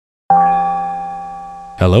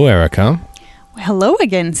Hello, Erica. Hello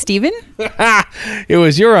again, Stephen. It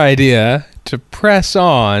was your idea to press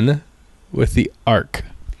on with the Ark.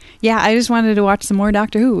 Yeah, I just wanted to watch some more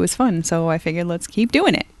Doctor Who. It was fun, so I figured let's keep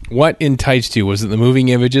doing it. What enticed you? Was it the moving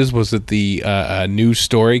images? Was it the new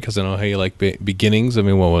story? Because I know how you like beginnings. I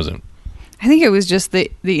mean, what was it? I think it was just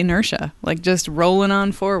the inertia, like just rolling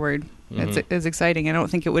on forward. It's exciting. I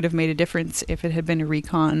don't think it would have made a difference if it had been a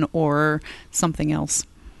recon or something else.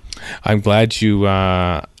 I'm glad you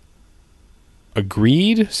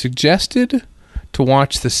suggested to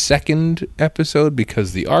watch the second episode,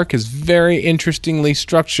 because the Ark is very interestingly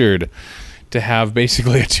structured to have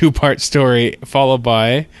basically a two-part story followed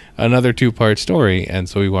by another two-part story. And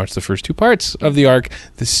so we watched the first two parts of the Ark,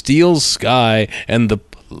 The Steel Sky and The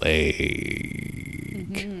Plague.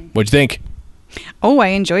 What'd you think? Oh, I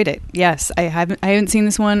enjoyed it. Yes, I haven't seen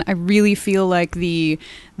this one. I really feel like the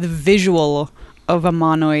visual of a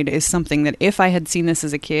monoid is something that if I had seen this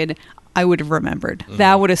as a kid, I would have remembered.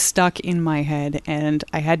 That would have stuck in my head, and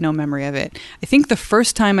I had no memory of it. I think the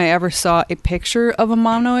first time I ever saw a picture of a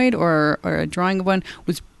monoid or a drawing of one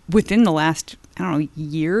was within the last, I don't know,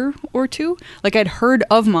 year or two. Like, I'd heard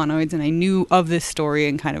of monoids, and I knew of this story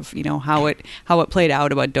and kind of, you know, how it played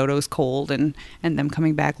out about Dodo's cold and them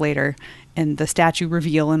coming back later, and the statue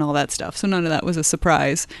reveal and all that stuff. So none of that was a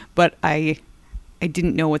surprise. But I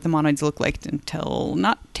didn't know what the monoids looked like until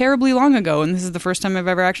not terribly long ago, and this is the first time I've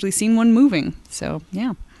ever actually seen one moving. So,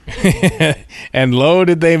 yeah. And lo,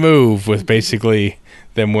 did they move, with basically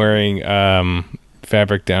them wearing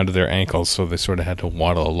fabric down to their ankles, so they sort of had to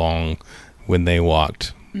waddle along when they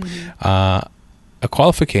walked. A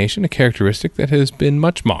qualification, a characteristic that has been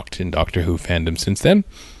much mocked in Doctor Who fandom since then.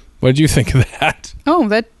 What did you think of that? Oh,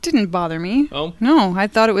 that didn't bother me. Oh? No, I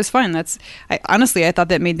thought it was fine. Honestly, I thought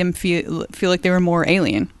that made them feel like they were more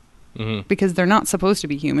alien. Because they're not supposed to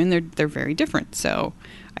be human. They're very different. So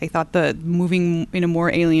I thought the moving in a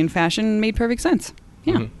more alien fashion made perfect sense.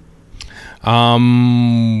 Yeah.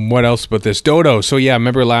 What else about this? Dodo. So yeah,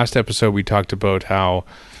 remember last episode we talked about how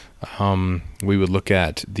we would look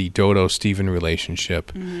at the Dodo-Stephen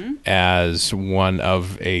relationship as one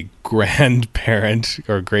of a grandparent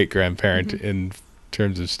or great-grandparent in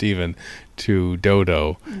terms of Stephen to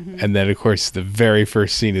Dodo. And then, of course, the very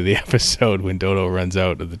first scene of the episode when Dodo runs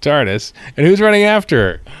out of the TARDIS. And who's running after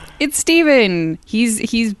her? It's Stephen.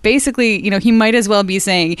 He's basically, you know, he might as well be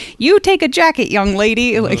saying, "You take a jacket, young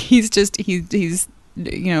lady." Like, he's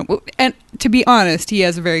you know, and to be honest, he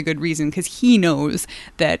has a very good reason, because he knows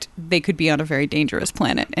that they could be on a very dangerous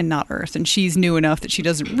planet and not Earth, and she's new enough that she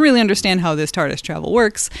doesn't really understand how this TARDIS travel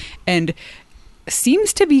works, and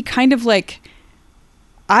seems to be kind of like,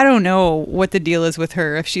 I don't know what the deal is with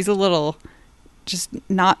her, if she's a little just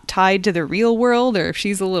not tied to the real world, or if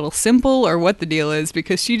she's a little simple, or what the deal is,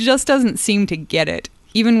 because she just doesn't seem to get it.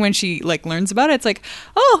 Even when she like learns about it, it's like,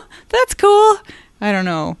 oh, that's cool. I don't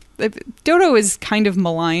know. Dodo is kind of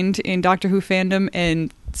maligned in Doctor Who fandom,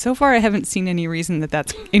 and so far I haven't seen any reason that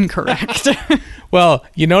that's incorrect. Well,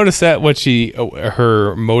 you notice that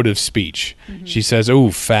her mode of speech. She says,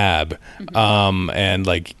 "Oh, fab," and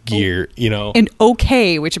like gear, you know, and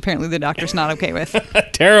okay, which apparently the Doctor's not okay with.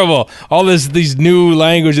 Terrible. All these new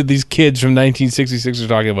language that these kids from 1966 are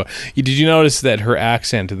talking about. Did you notice that her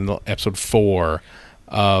accent in episode 4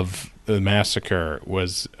 of the Massacre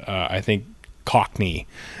was, I think, Cockney,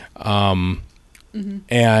 and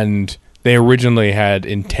they originally had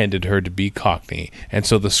intended her to be Cockney, and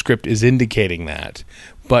so the script is indicating that.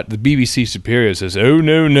 But the BBC superior says, "Oh,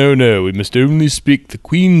 no, we must only speak the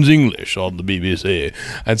Queen's English on the BBC,"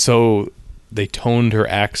 and so they toned her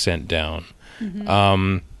accent down.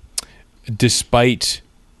 Despite,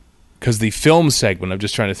 because the film segment, I'm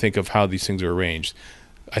just trying to think of how these things are arranged.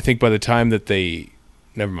 I think by the time that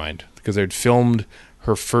never mind, because they'd filmed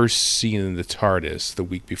her first scene in the TARDIS the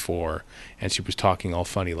week before, and she was talking all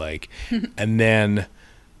funny like, and then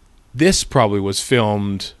this probably was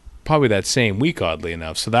filmed probably that same week, oddly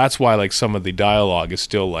enough. So that's why like some of the dialogue is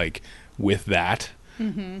still like with that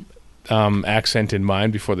accent in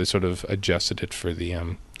mind before they sort of adjusted it for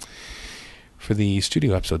the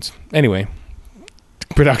studio episodes. Anyway,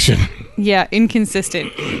 production. Yeah,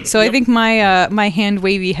 inconsistent. So I think my my hand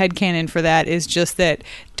wavy headcanon for that is just that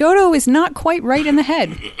Dodo is not quite right in the head.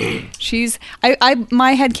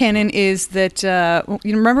 My headcanon is that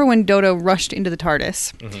you remember when Dodo rushed into the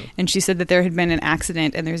TARDIS and she said that there had been an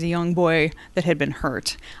accident and there's a young boy that had been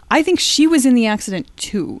hurt. I think she was in the accident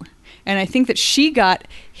too. And I think that she got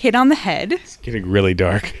hit on the head. It's getting really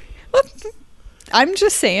dark. Well, I'm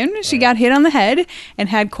just saying, she got hit on the head and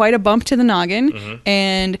had quite a bump to the noggin,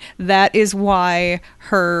 and that is why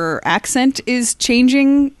her accent is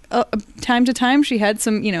changing time to time she had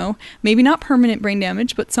some, maybe not permanent brain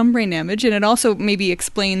damage, but some brain damage. And it also maybe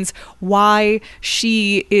explains why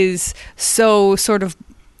she is so sort of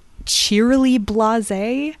cheerily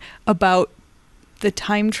blasé about the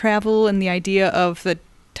time travel and the idea of the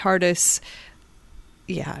TARDIS,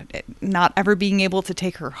 not ever being able to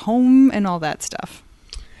take her home and all that stuff.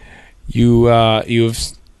 You've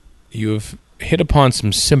hit upon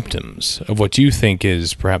some symptoms of what you think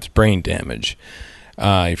is perhaps brain damage.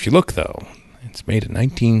 If you look, though, it's made in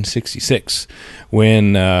 1966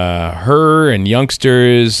 when her and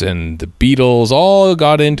youngsters and the Beatles all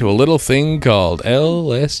got into a little thing called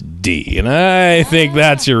LSD. And I think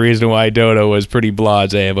that's your reason why Dodo was pretty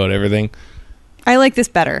blasé about everything. I like this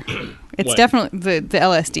better. It's What? definitely the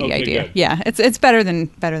LSD Okay, idea. good. Yeah, it's better than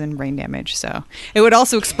brain damage. So it would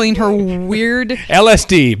also explain her weird,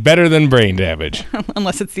 LSD, better than brain damage.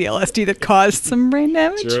 unless it's the LSD that caused some brain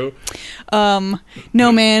damage. True.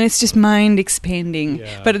 No, man, it's just mind expanding.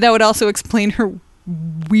 Yeah. But that would also explain her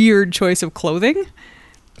weird choice of clothing.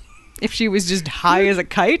 If she was just high as a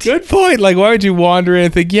kite. Good point. Like, why would you wander in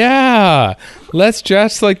and think, yeah, let's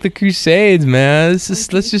dress like the Crusades, man. Let's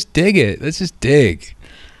just dig it. Let's just dig.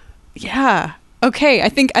 Yeah. Okay, I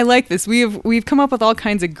think I like this. We've come up with all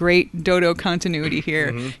kinds of great Dodo continuity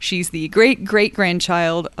here. Mm-hmm. She's the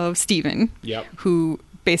great-great-grandchild of Stephen, Yep. who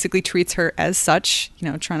basically treats her as such,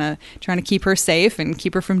 trying to keep her safe and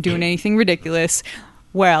keep her from doing anything ridiculous.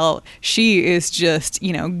 Well, she is just,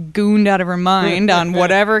 gooned out of her mind on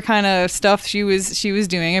whatever kind of stuff she was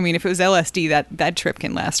doing. I mean, if it was LSD, that trip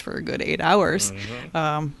can last for a good 8 hours.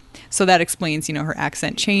 So that explains, her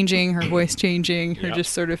accent changing, her voice changing, her Yep.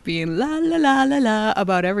 just sort of being la la la la la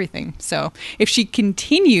about everything. So if she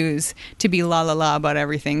continues to be la la la about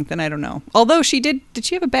everything, then I don't know. Although did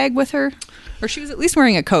she have a bag with her? Or she was at least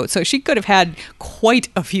wearing a coat, so she could have had quite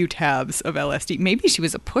a few tabs of LSD. Maybe she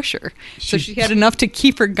was a pusher, so she had enough to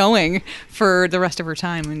keep her going for the rest of her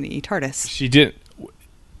time in the TARDIS. She did.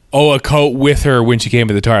 Oh, a coat with her when she came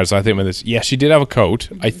to the TARDIS. I think with this. Yeah, she did have a coat.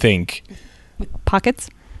 I think Pockets?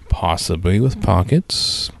 possibly with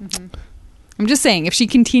pockets. I'm just saying, if she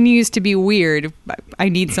continues to be weird, I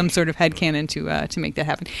need some sort of headcanon to make that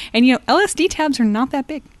happen. And LSD tabs are not that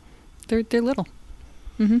big; they're little,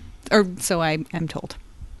 or so I am told.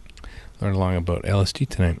 Learned along about LSD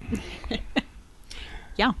tonight.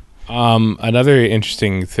 Yeah. Another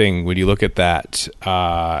interesting thing when you look at that,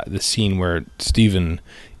 the scene where Stephen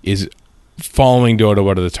is following Dodo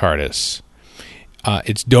out of the TARDIS.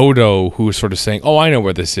 It's Dodo who is sort of saying, "Oh, I know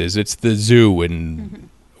where this is. It's the zoo in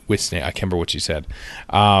Whitney." I can't remember what she said.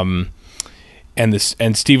 And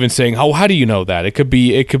Stephen's saying, "Oh, how do you know that? It could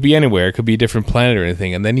be anywhere. It could be a different planet or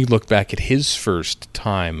anything." And then you look back at his first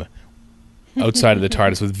time outside of the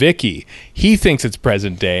TARDIS with Vicky. He thinks it's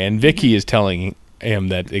present day, and Vicky is telling him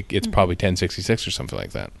that it's probably 1066 or something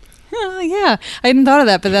like that. Oh, yeah, I hadn't thought of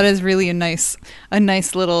that, but that is really a nice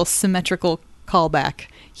little symmetrical callback.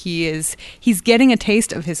 He's getting a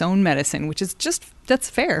taste of his own medicine, which is that's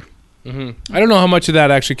fair. I don't know how much of that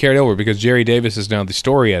actually carried over because Jerry Davis is now the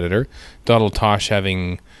story editor. Donald Tosh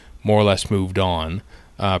having more or less moved on,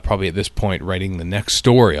 probably at this point writing the next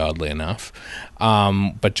story, oddly enough.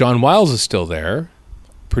 But John Wiles is still there,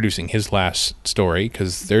 producing his last story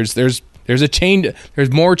because there's a change.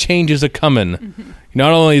 There's more changes a coming.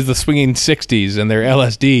 Not only is the swinging 60s and their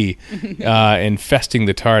LSD infesting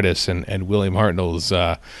the TARDIS and William Hartnell's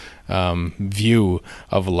view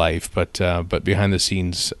of life, but behind the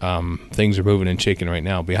scenes, things are moving and shaking right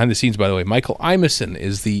now. Behind the scenes, by the way, Michael Imeson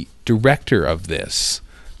is the director of this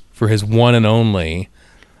for his one and only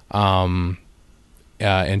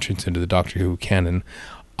entrance into the Doctor Who canon.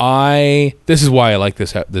 This is why I like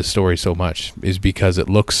this story so much, is because it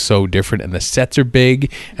looks so different and the sets are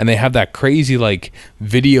big and they have that crazy like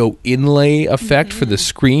video inlay effect for the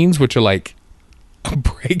screens, which are like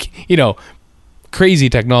crazy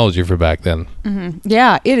technology for back then.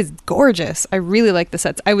 Yeah, it is gorgeous. I really like the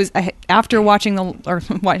sets. After watching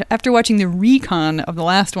the recon of the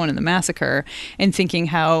last one in the Massacre and thinking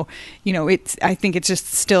how, I think it's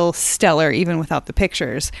just still stellar even without the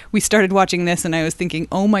pictures. We started watching this and I was thinking,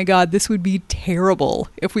 oh my God, this would be terrible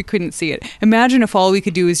if we couldn't see it. Imagine if all we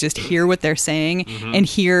could do is just hear what they're saying and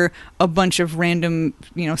hear a bunch of random,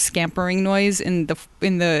 scampering noise in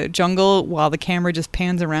the jungle while the camera just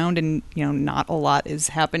pans around and, not a lot is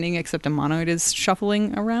happening except a monoid is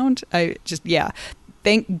shuffling around.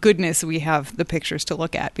 Thank goodness we have the pictures to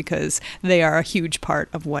look at because they are a huge part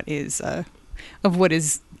of what is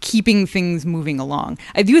keeping things moving along.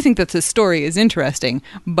 I do think that the story is interesting,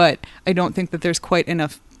 but I don't think that there's quite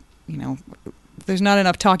enough,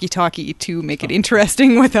 enough talkie to make it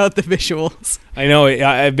interesting without the visuals. I know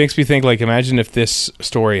it makes me think, like, imagine if this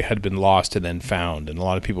story had been lost and then found, and a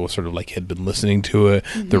lot of people sort of like had been listening to it,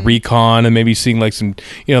 the recon, and maybe seeing like some,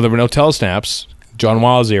 there were no telesnaps, John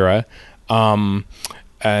Wiles era,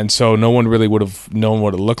 and so no one really would have known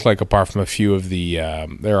what it looked like apart from a few of the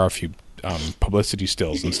there are a few publicity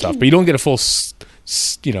stills and stuff, but you don't get a full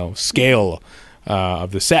scale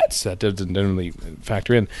of the sets. That doesn't really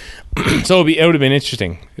factor in. So it would have been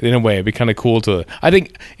interesting in a way. It'd be kind of cool to. I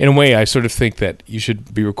think in a way, I sort of think that you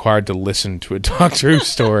should be required to listen to a Doctor Who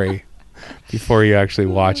story before you actually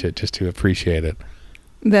watch it, just to appreciate it.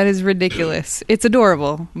 That is ridiculous. It's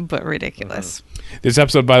adorable, but ridiculous. This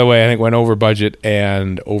episode, by the way, I think went over budget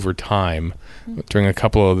and over time during a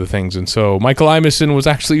couple of other things, and so Michael Imison was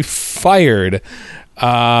actually fired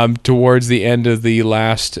towards the end of the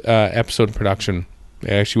last episode production.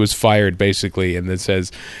 She was fired, basically, and it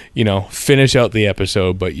says, finish out the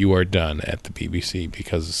episode, but you are done at the BBC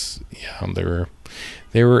because there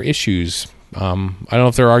were issues. I don't know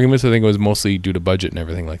if there are arguments. I think it was mostly due to budget and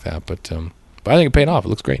everything like that, but I think it paid off. It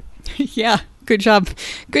looks great. Yeah, good job,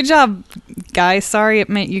 guys. Sorry it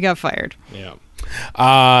meant you got fired. Yeah.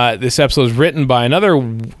 This episode is written by another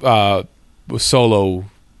solo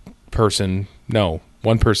person. No,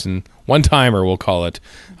 one timer, we'll call it.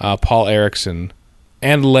 Paul Erickson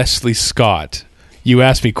and Leslie Scott. You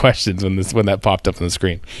asked me questions when that popped up on the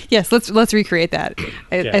screen. Yes, let's recreate that.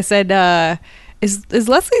 I said, is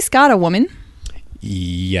Leslie Scott a woman?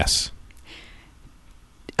 Yes.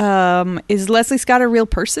 Is Leslie Scott a real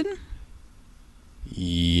person?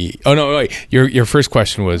 Oh no! Wait. Your first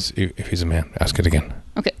question was if he's a man. Ask it again.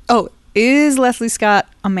 Okay. Oh, is Leslie Scott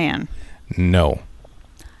a man? No.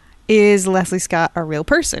 Is Leslie Scott a real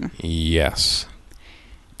person? Yes.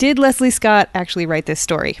 Did Leslie Scott actually write this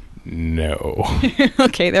story? No.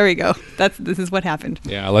 Okay, there we go. This is what happened.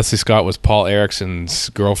 Yeah, Leslie Scott was Paul Erickson's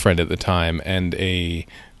girlfriend at the time and a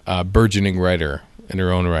burgeoning writer in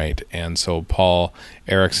her own right, and so Paul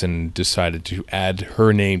Erickson decided to add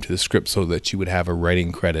her name to the script so that she would have a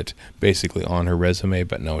writing credit basically on her resume,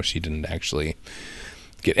 but no, she didn't actually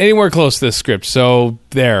get anywhere close to this script. So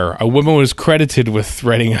there, a woman was credited with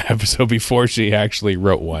writing an episode before she actually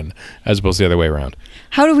wrote one, as opposed to the other way around.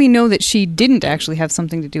 How do we know that she didn't actually have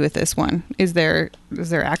something to do with this one? Is there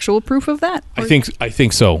actual proof of that? I think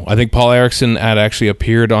so. I think Paul Erickson had actually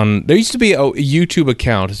appeared on. There used to be a YouTube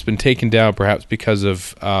account. It's been taken down, perhaps because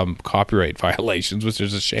of copyright violations, which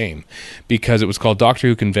is a shame, because it was called Doctor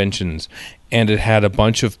Who Conventions, and it had a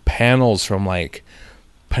bunch of panels from like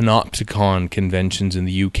Panopticon conventions in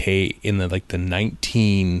the UK in the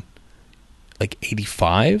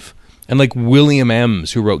 1985. And like William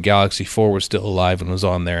Ems, who wrote Galaxy 4, was still alive and was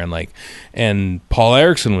on there, and Paul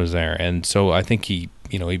Erickson was there, and so I think he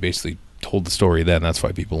basically told the story then. That's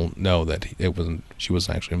why people know that she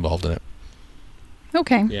wasn't actually involved in it.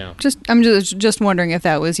 Okay. Yeah. I'm just wondering if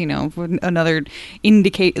that was another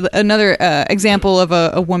example of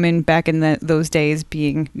a woman back in those days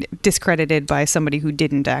being discredited by somebody who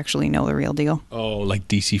didn't actually know the real deal. Oh, like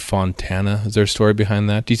DC Fontana. Is there a story behind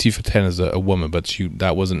that? DC Fontana is a woman, but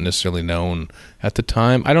that wasn't necessarily known at the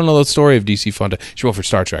time. I don't know the story of DC Fontana. She wrote for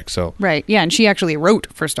Star Trek, so right. Yeah, and she actually wrote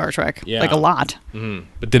for Star Trek, like a lot. Mm-hmm.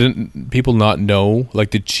 But didn't people not know?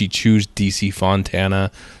 Like, did she choose DC Fontana?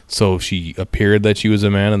 So she appeared that she was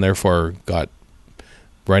a man and therefore got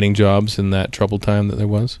writing jobs in that troubled time that there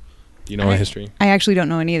was? Do you know the history? I actually don't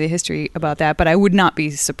know any of the history about that, but I would not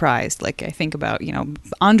be surprised. Like, I think about,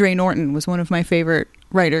 Andre Norton was one of my favorite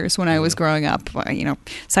writers when I was growing up.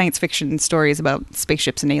 Science fiction stories about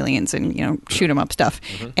spaceships and aliens and, shoot 'em up stuff.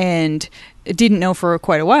 Mm-hmm. And didn't know for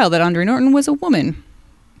quite a while that Andre Norton was a woman.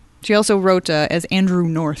 She also wrote as Andrew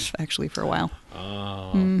North, actually, for a while.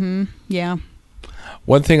 Oh. Mm-hmm. Yeah.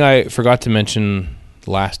 One thing I forgot to mention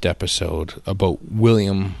last episode about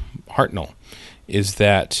William Hartnell is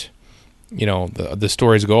that, the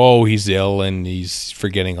stories go, oh, he's ill and he's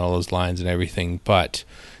forgetting all those lines and everything. But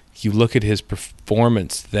you look at his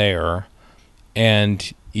performance there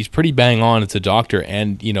and he's pretty bang on as a doctor.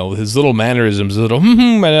 And, his little mannerisms, his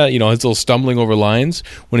little stumbling over lines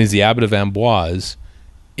when he's the Abbot of Amboise,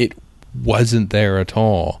 it wasn't there at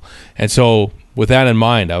all. And so with that in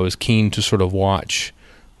mind, I was keen to sort of watch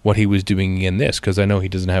what he was doing in this, because I know he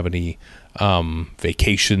doesn't have any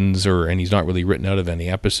vacations and he's not really written out of any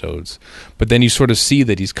episodes. But then you sort of see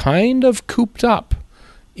that he's kind of cooped up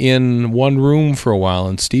in one room for a while,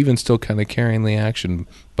 and Stephen's still kind of carrying the action.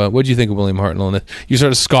 But what do you think of William Hartnell? You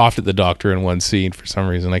sort of scoffed at the Doctor in one scene for some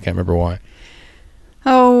reason. I can't remember why.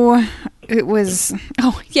 Oh, it was.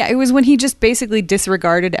 Oh, yeah. It was when he just basically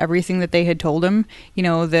disregarded everything that they had told him. You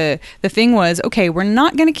know, the thing was, okay, we're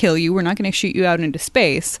not going to kill you. We're not going to shoot you out into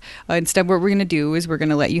space. Instead, what we're going to do is we're going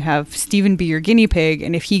to let you have Steven be your guinea pig,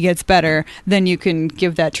 and if he gets better, then you can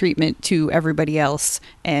give that treatment to everybody else,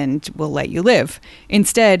 and we'll let you live.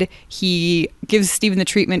 Instead, he gives Steven the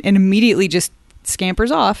treatment and immediately just scampers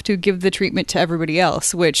off to give the treatment to everybody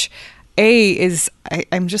else, which.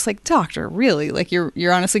 I'm just like, doctor, really? Like,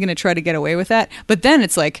 you're honestly going to try to get away with that? But then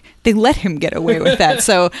it's like they let him get away with that.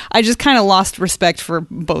 So I just kind of lost respect for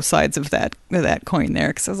both sides of that coin there,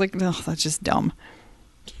 because I was like, oh, that's just dumb.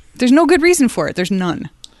 There's no good reason for it. There's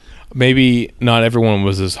none. Maybe not everyone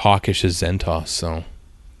was as hawkish as Zentos, so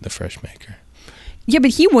the fresh maker. Yeah,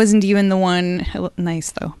 but he wasn't even the one.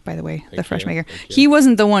 Nice though, by the way, the fresh maker. He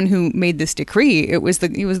wasn't the one who made this decree. He was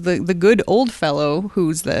the good old fellow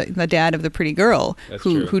who's the dad of the pretty girl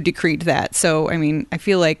who decreed that. So I mean, I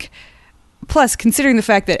feel like, plus considering the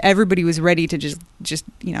fact that everybody was ready to just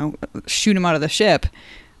shoot him out of the ship,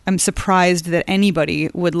 I'm surprised that anybody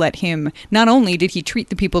would let him. Not only did he treat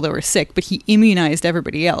the people that were sick, but he immunized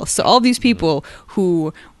everybody else. So all these people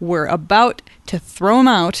who were about to throw him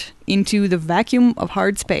out into the vacuum of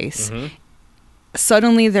hard space,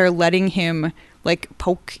 suddenly they're letting him like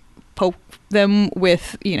poke them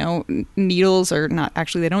with needles, or not.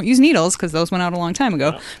 Actually, they don't use needles because those went out a long time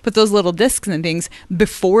ago. But those little discs and things,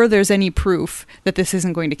 before there's any proof that this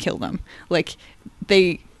isn't going to kill them. Like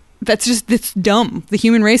it's dumb. The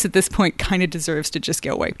human race at this point kind of deserves to just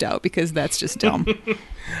get wiped out, because that's just dumb.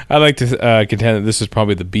 I like to contend that this is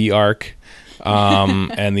probably the B arc,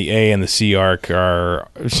 and the A and the C arc are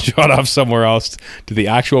shot off somewhere else to the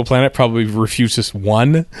actual planet, probably Refusus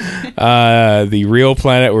 1. The real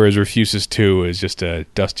planet, whereas Refusus 2 is just a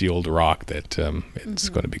dusty old rock that it's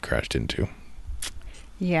going to be crashed into.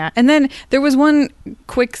 Yeah, and then there was one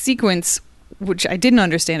quick sequence which I didn't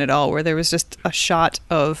understand at all, where there was just a shot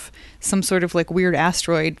of some sort of like weird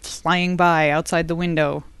asteroid flying by outside the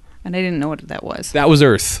window, and I didn't know what that was. That was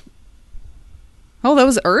Earth. Oh, that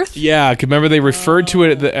was Earth? Yeah, remember they referred to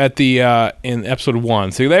it at the in episode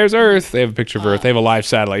 1. So there's Earth. They have a picture of Earth. They have a live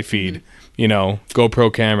satellite feed.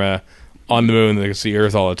 GoPro camera on the moon. They can see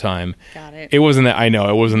Earth all the time. Got it. It wasn't that. I know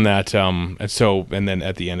it wasn't that. And then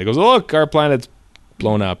at the end it goes, oh, look, our planet's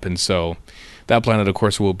blown up, and so. That planet, of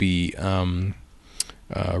course, will be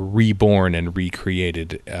reborn and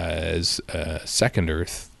recreated as a second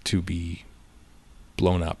Earth to be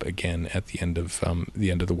blown up again at the end of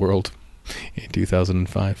the world in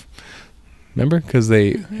 2005. Remember, because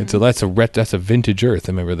that's a vintage Earth.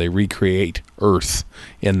 Remember, they recreate Earth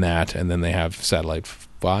in that, and then they have Satellite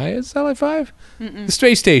 5. Is Satellite 5? The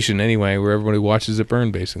space station, anyway, where everybody watches it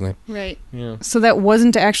burn, basically. Right. Yeah. So that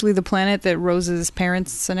wasn't actually the planet that Rose's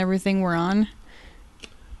parents and everything were on?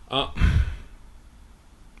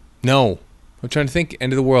 No. I'm trying to think.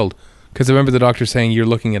 End of the world. Because I remember the doctor saying you're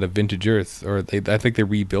looking at a vintage Earth, or I think they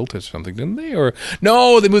rebuilt it or something, didn't they? Or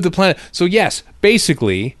no, they moved the planet. So yes,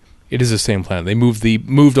 basically, it is the same planet. They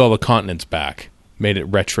moved all the continents back, made it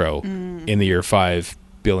retro in the year 5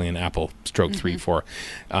 billion Apple stroke 3-4,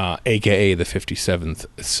 aka the 57th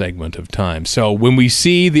segment of time. So when we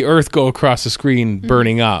see the Earth go across the screen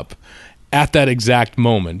burning up, at that exact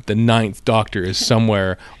moment, the 9th Doctor is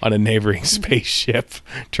somewhere on a neighboring spaceship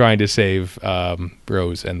trying to save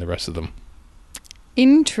Rose and the rest of them.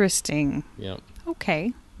 Interesting. Yeah.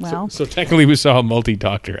 Okay. Well. So technically we saw a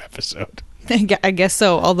multi-Doctor episode. I guess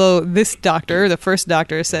so. Although this Doctor, the first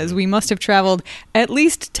Doctor, says we must have traveled at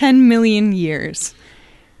least 10 million years.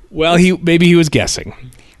 Well, maybe he was guessing.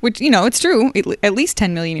 Which, it's true. At least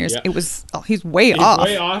 10 million years. Yeah. It was. Oh, he's way off.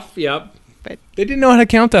 Way off, yep. But they didn't know how to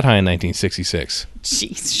count that high in 1966.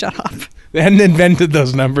 Jeez, shut up. They hadn't invented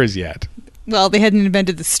those numbers yet. Well, they hadn't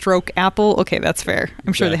invented the stroke apple. Okay, that's fair.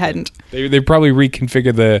 I'm sure they hadn't. They probably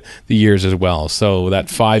reconfigured the years as well. So that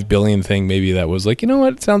 5 billion thing, maybe that was like, you know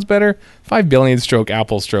what, it sounds better. 5 billion stroke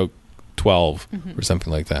apple stroke 12 or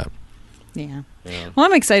something like that. Yeah. Well,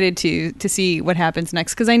 I'm excited to see what happens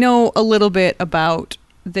next, because I know a little bit about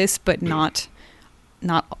this, but not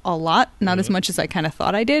a lot, not as much as I kind of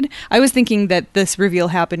thought I did. I was thinking that this reveal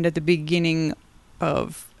happened at the beginning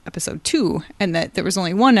of episode 2, and that there was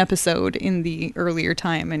only 1 episode in the earlier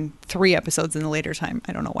time and 3 episodes in the later time.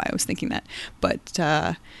 I don't know why I was thinking that, but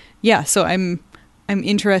yeah. So I'm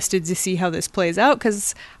interested to see how this plays out,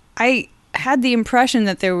 because I had the impression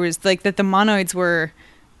that there was that the monoids were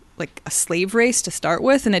like a slave race to start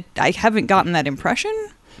with, and I haven't gotten that impression.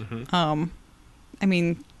 I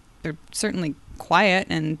mean, they're certainly quiet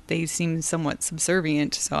and they seem somewhat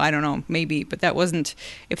subservient. So I don't know, maybe, but that wasn't.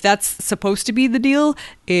 If that's supposed to be the deal,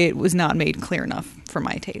 it was not made clear enough for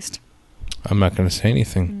my taste. I'm not going to say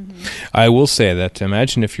anything. I will say that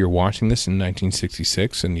imagine if you're watching this in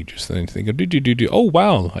 1966 and you just think, oh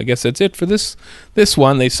wow, I guess that's it for this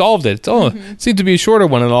one. They solved it. It seemed to be a shorter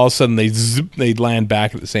one, and all of a sudden they land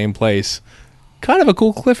back at the same place. Kind of a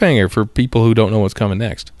cool cliffhanger for people who don't know what's coming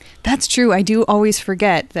next. That's true. I do always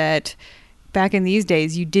forget that back in these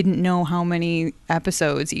days, you didn't know how many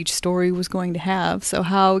episodes each story was going to have. So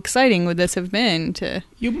how exciting would this have been to...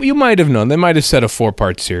 You might have known. They might have said a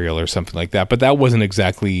 4-part serial or something like that, but that wasn't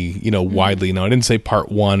exactly, widely known. I didn't say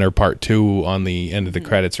part 1 or part 2 on the end of the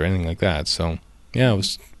credits or anything like that. So, yeah, it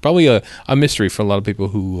was probably a mystery for a lot of people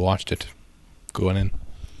who watched it going in.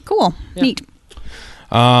 Cool. Yeah. Neat.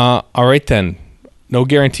 All right, then. No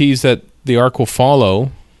guarantees that the arc will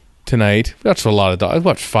follow tonight. We watched I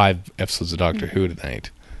watched 5 episodes of Doctor Who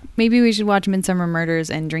tonight. Maybe we should watch Midsummer Murders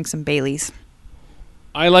and drink some Baileys.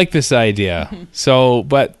 I like this idea. So,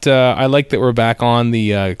 but I like that we're back on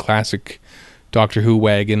the classic Doctor Who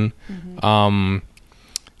wagon.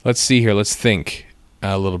 Let's see here. Let's think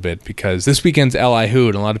a little bit, because this weekend's Li Who,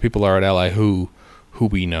 and a lot of people are at Li Who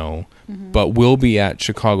we know, but we'll be at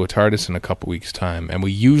Chicago TARDIS in a couple weeks' time, and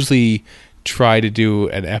we usually try to do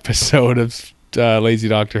an episode of Lazy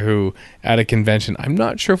Doctor Who at a convention. I'm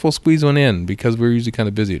not sure if we'll squeeze one in because we're usually kind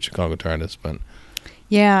of busy at Chicago TARDIS, but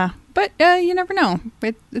yeah, but you never know.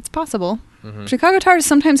 It's possible. Chicago TARDIS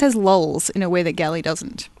sometimes has lulls in a way that Galley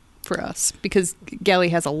doesn't for us, because Galley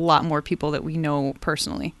has a lot more people that we know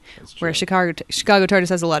personally, whereas Chicago TARDIS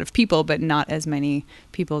has a lot of people, but not as many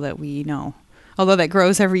people that we know. Although that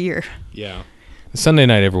grows every year. Yeah. Sunday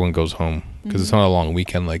night, everyone goes home because it's not a long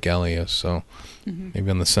weekend like Galley is. So maybe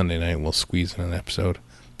on the Sunday night, we'll squeeze in an episode.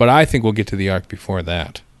 But I think we'll get to the arc before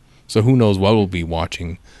that. So who knows what we'll be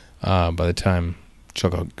watching by the time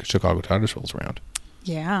Chicago TARDIS rolls around.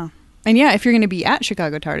 Yeah. And yeah, if you're going to be at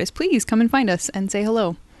Chicago TARDIS, please come and find us and say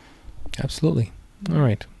hello. Absolutely. All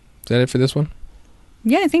right. Is that it for this one?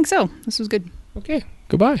 Yeah, I think so. This was good. Okay.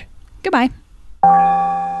 Goodbye. Goodbye.